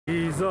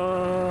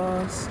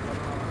Jesus.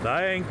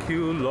 Thank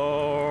you,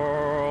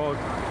 Lord,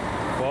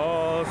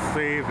 for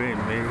saving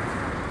me.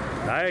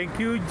 Thank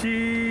you,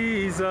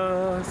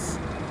 Jesus.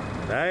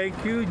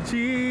 Thank you,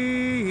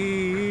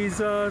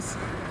 Jesus.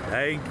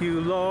 Thank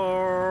you,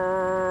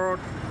 Lord,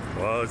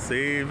 for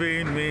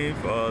saving me,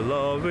 for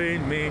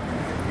loving me.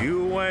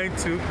 You went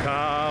to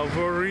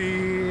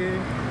Calvary,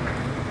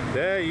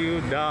 there you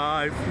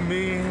died for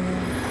me.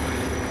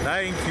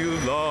 Thank you,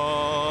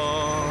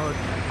 Lord,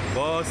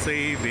 for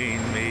saving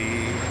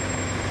me.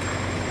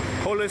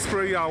 Holy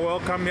Spirit, you are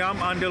welcome. I'm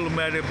Andy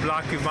Lumeh, the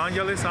Black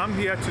Evangelist. I'm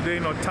here today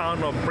in the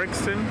town of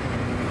Brixton.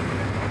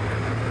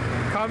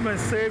 Come and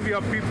save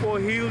your people,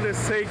 heal the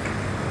sick,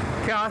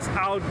 cast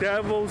out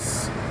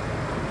devils,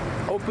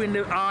 open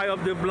the eye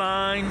of the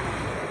blind,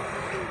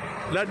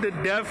 let the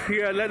deaf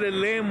hear, let the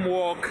lame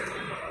walk,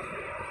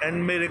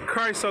 and may the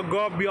curse of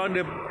God be on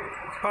the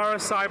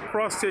parasite,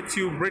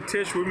 prostitute,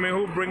 British women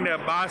who bring their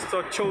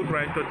bastard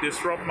children to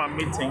disrupt my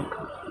meeting.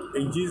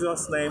 In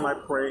Jesus' name I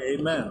pray,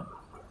 amen.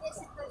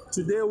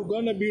 Today we're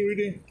going to be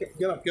reading,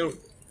 get up,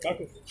 back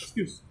off,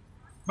 excuse,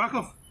 back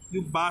off,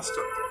 you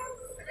bastard.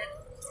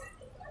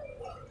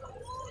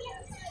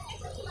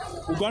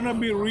 We're going to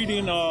be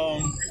reading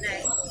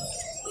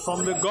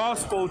from the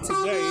gospel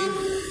today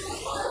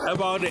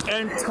about the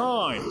end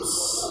times.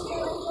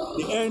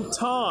 The end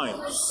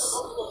times.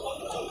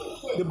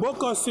 The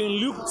book of St.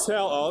 Luke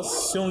tells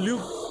us, St.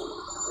 Luke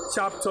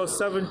chapter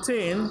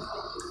 17,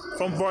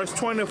 from verse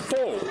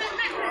 24.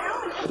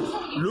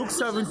 Luke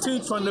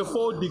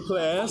 17:24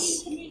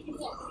 declares,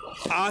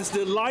 as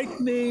the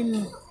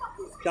lightning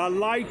that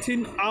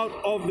lighting out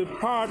of the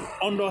part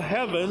under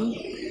heaven,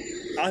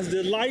 as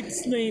the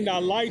lightning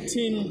that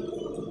lighting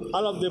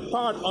out of the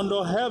part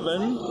under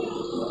heaven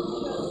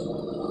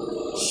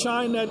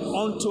shineth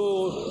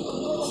unto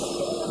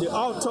the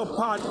outer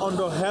part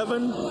under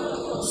heaven,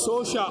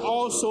 so shall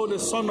also the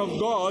Son of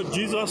God,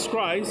 Jesus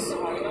Christ,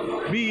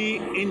 be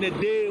in the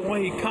day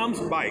when he comes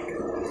back.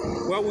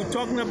 Well, we're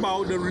talking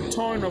about the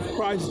return of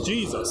Christ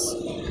Jesus.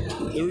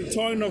 The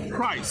return of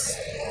Christ.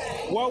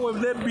 What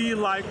will it be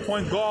like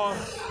when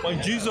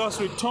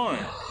Jesus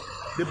returns?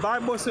 The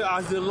Bible says,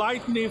 as the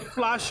lightning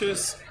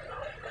flashes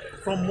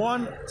from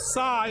one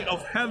side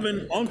of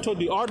heaven onto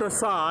the other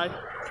side,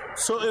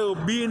 so it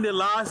will be in the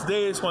last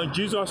days when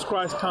Jesus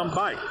Christ comes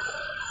back.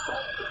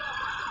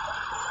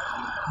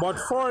 But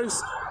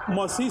first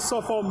must he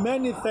suffer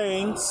many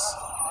things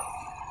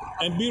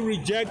and be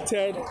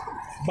rejected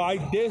by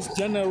this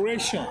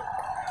generation.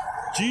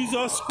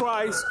 Jesus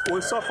Christ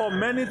will suffer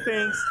many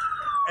things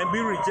and be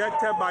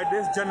rejected by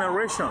this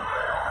generation.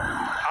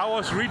 I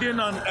was reading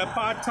an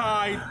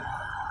apartheid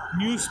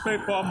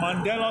newspaper.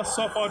 Mandela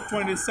suffered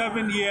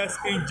 27 years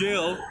in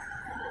jail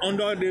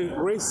under the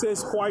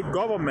racist white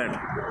government.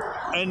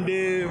 And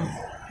the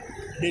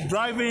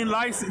driving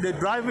license, the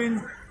driving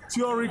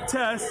theory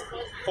test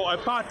for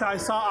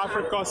apartheid South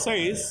Africa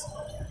says,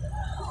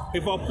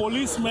 if a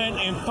policeman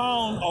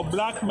impound a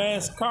black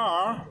man's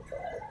car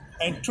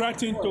and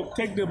threaten to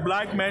take the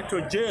black man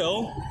to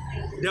jail,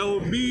 there will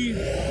be,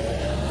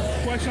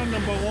 question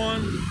number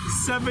 1,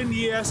 7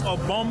 years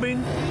of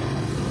bombing.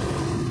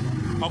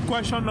 Or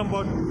question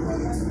number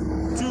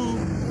 2,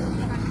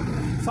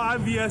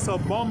 5 years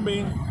of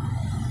bombing.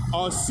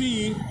 Or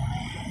C,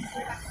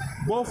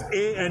 both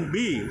A and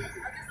B.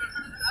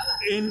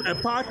 In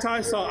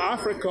apartheid South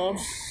Africa,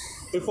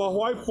 if a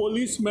white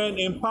policeman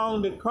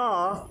impound the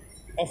car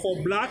of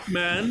a black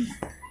man,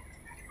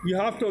 you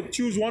have to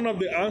choose one of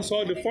the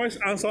answers. The first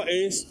answer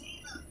is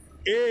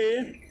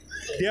A,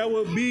 there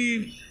will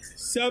be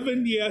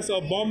 7 years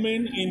of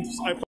bombing in